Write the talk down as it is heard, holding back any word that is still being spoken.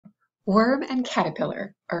Worm and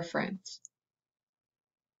caterpillar are friends.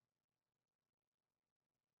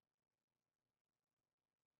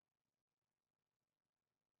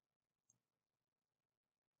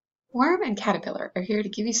 Worm and caterpillar are here to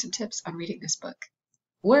give you some tips on reading this book.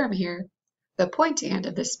 Worm here. The pointy end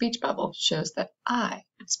of this speech bubble shows that I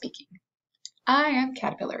am speaking. I am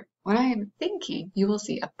caterpillar. When I am thinking, you will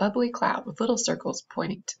see a bubbly cloud with little circles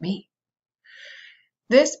pointing to me.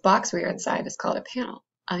 This box we are inside is called a panel.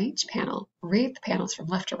 On each panel, read the panels from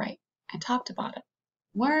left to right and top to bottom.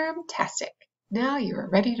 Worm-tastic. Now you are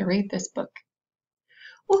ready to read this book.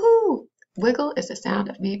 Woohoo! Wiggle is the sound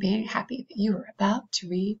of me being happy that you are about to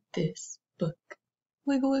read this book.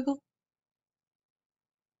 Wiggle, wiggle.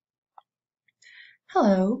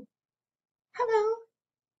 Hello. Hello.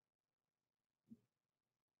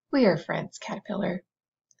 We are friends, caterpillar.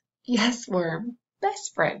 Yes, worm.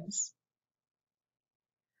 Best friends.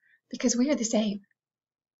 Because we are the same.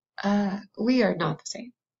 We are not the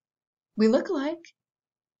same. We look alike.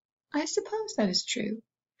 I suppose that is true.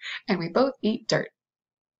 And we both eat dirt.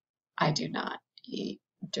 I do not eat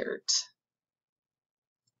dirt.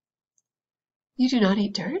 You do not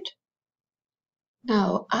eat dirt?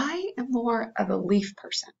 No, I am more of a leaf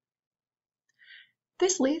person.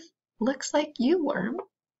 This leaf looks like you, worm.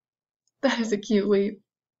 That is a cute leaf.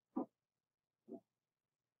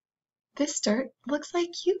 This dirt looks like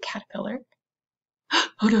you, caterpillar.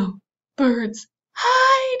 Oh no, birds,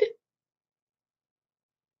 hide!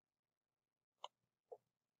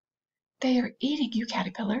 They are eating you,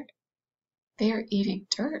 caterpillar. They are eating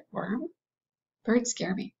dirt, worm. Birds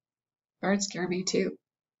scare me. Birds scare me too.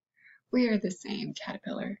 We are the same,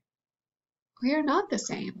 caterpillar. We are not the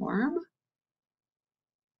same, worm.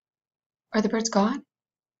 Are the birds gone?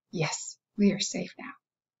 Yes, we are safe now.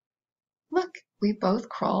 Look, we both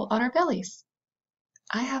crawl on our bellies.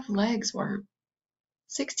 I have legs, worm.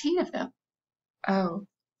 16 of them. Oh,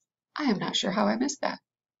 I am not sure how I missed that.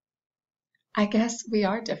 I guess we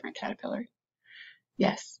are different, caterpillar.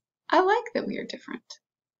 Yes, I like that we are different.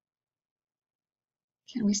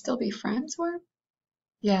 Can we still be friends, worm?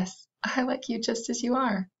 Yes, I like you just as you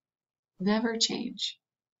are. Never change.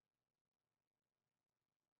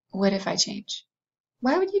 What if I change?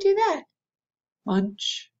 Why would you do that?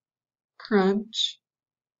 Munch, crunch,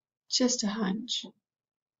 just a hunch.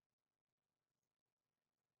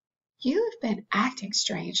 You have been acting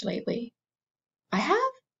strange lately. I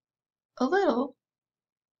have? A little.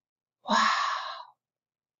 Wow.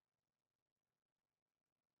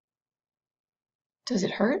 Does it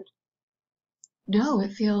hurt? No,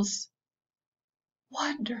 it feels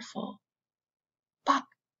wonderful. Pop.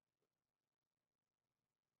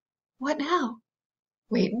 What now?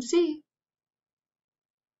 Wait and see.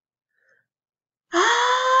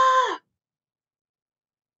 Ah!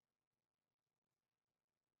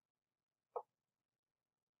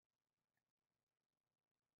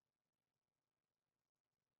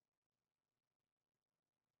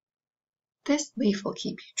 This leaf will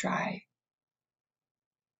keep you dry.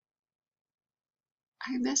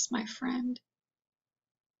 I miss my friend.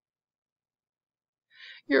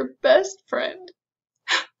 Your best friend.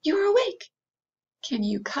 You are awake. Can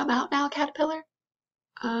you come out now, caterpillar?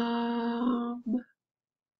 Are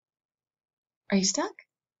you stuck?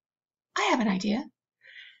 I have an idea.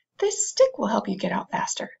 This stick will help you get out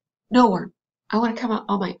faster. No, worm. I want to come out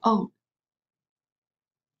on my own.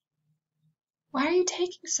 Why are you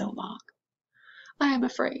taking so long? I am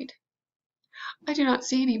afraid. I do not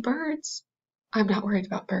see any birds. I'm not worried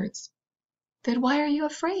about birds. Then why are you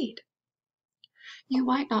afraid? You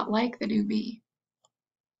might not like the new me.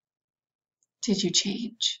 Did you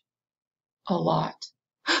change? A lot.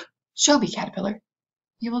 Show me, caterpillar.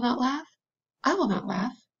 You will not laugh? I will not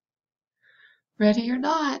laugh. Ready or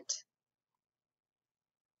not.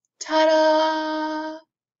 Ta-da!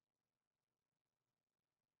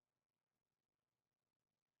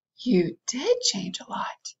 You did change a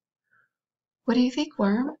lot. What do you think,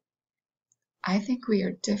 worm? I think we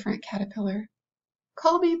are different, caterpillar.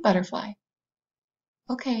 Call me butterfly.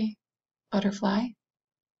 Okay, butterfly.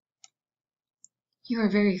 You are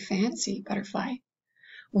very fancy, butterfly.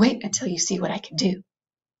 Wait until you see what I can do.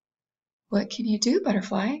 What can you do,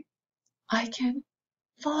 butterfly? I can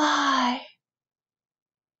fly.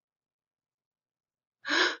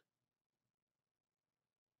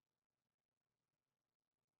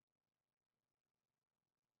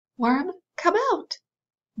 Worm, come out.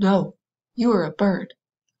 No, you are a bird.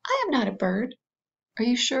 I am not a bird. Are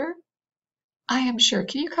you sure? I am sure.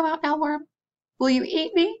 Can you come out now, worm? Will you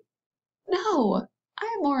eat me? No, I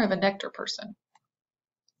am more of a nectar person.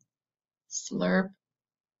 Slurp,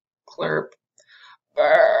 clurp,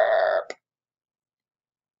 burp.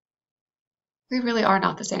 We really are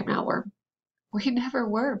not the same now, Worm. We never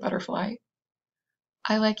were, Butterfly.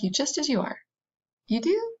 I like you just as you are. You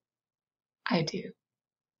do? I do.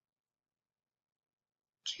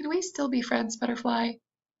 Can we still be friends, Butterfly?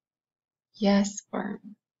 Yes,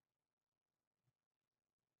 Worm.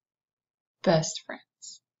 Best friends.